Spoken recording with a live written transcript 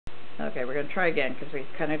Okay, we're gonna try again because we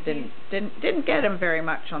kind of didn't get him very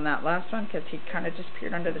much on that last one because he kind of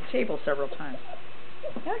disappeared under the table several times.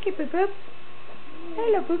 Okay, boop boop.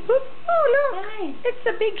 Hello, boop boop. Oh look, Hi. it's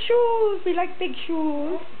the big shoes. We like big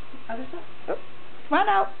shoes. Other stuff? Oh, come on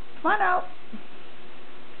out. Come on out.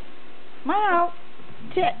 Come on out.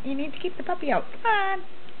 Sit. You need to keep the puppy out. Come on.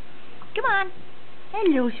 Come on.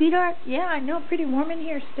 Hello, sweetheart. Yeah, I know. Pretty warm in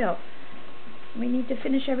here still. We need to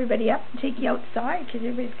finish everybody up and take you outside because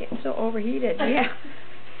everybody's getting so overheated. Yeah.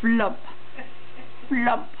 Flump.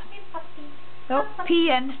 Flump. Oh,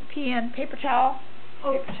 PN. Paper towel.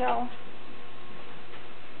 Paper towel.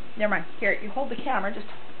 Never mind. Here, you hold the camera. Just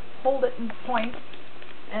hold it in point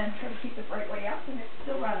and try to keep it right way up, and it's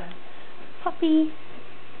still running. Puppy.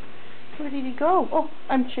 Where did he go? Oh,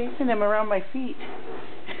 I'm chasing him around my feet.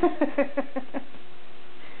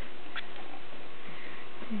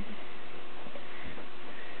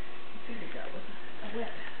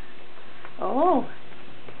 Oh.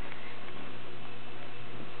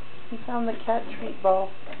 He found the cat treat ball.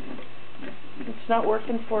 It's not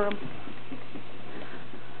working for him.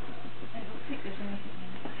 I don't think there's anything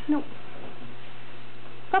in it. Nope.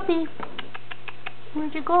 Puppy.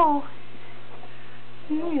 Where'd you go?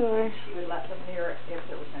 Here you are. She would let them near it if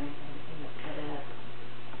there was anything in it.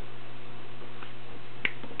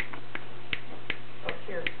 Oh,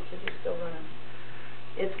 here. Is it still running?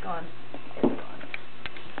 It's gone. It's gone.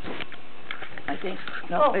 I think.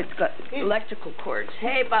 No, Oh, it's got electrical cords.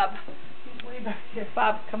 Hey, Bob. He's way back here.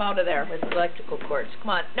 Bob, come out of there with electrical cords. Come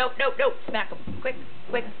on. Nope. Smack them. Quick.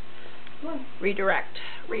 Come on. Redirect.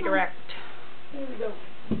 There we go.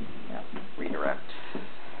 Yep. Redirect.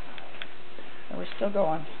 And we're still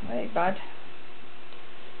going. Hey, bud.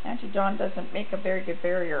 Auntie Dawn doesn't make a very good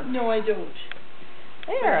barrier. No, I don't.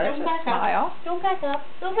 There, there's a smile. Don't back up.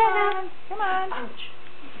 Don't Come on. Come on. Ouch.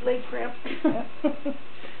 Leg cramp.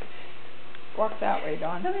 Walk that way,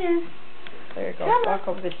 Dawn. Come here. There you go. Come Walk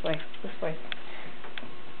over this way. This way.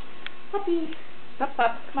 Puppy. Up.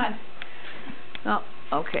 Come on. Oh,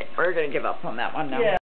 okay. We're going to give up on that one now. Yeah.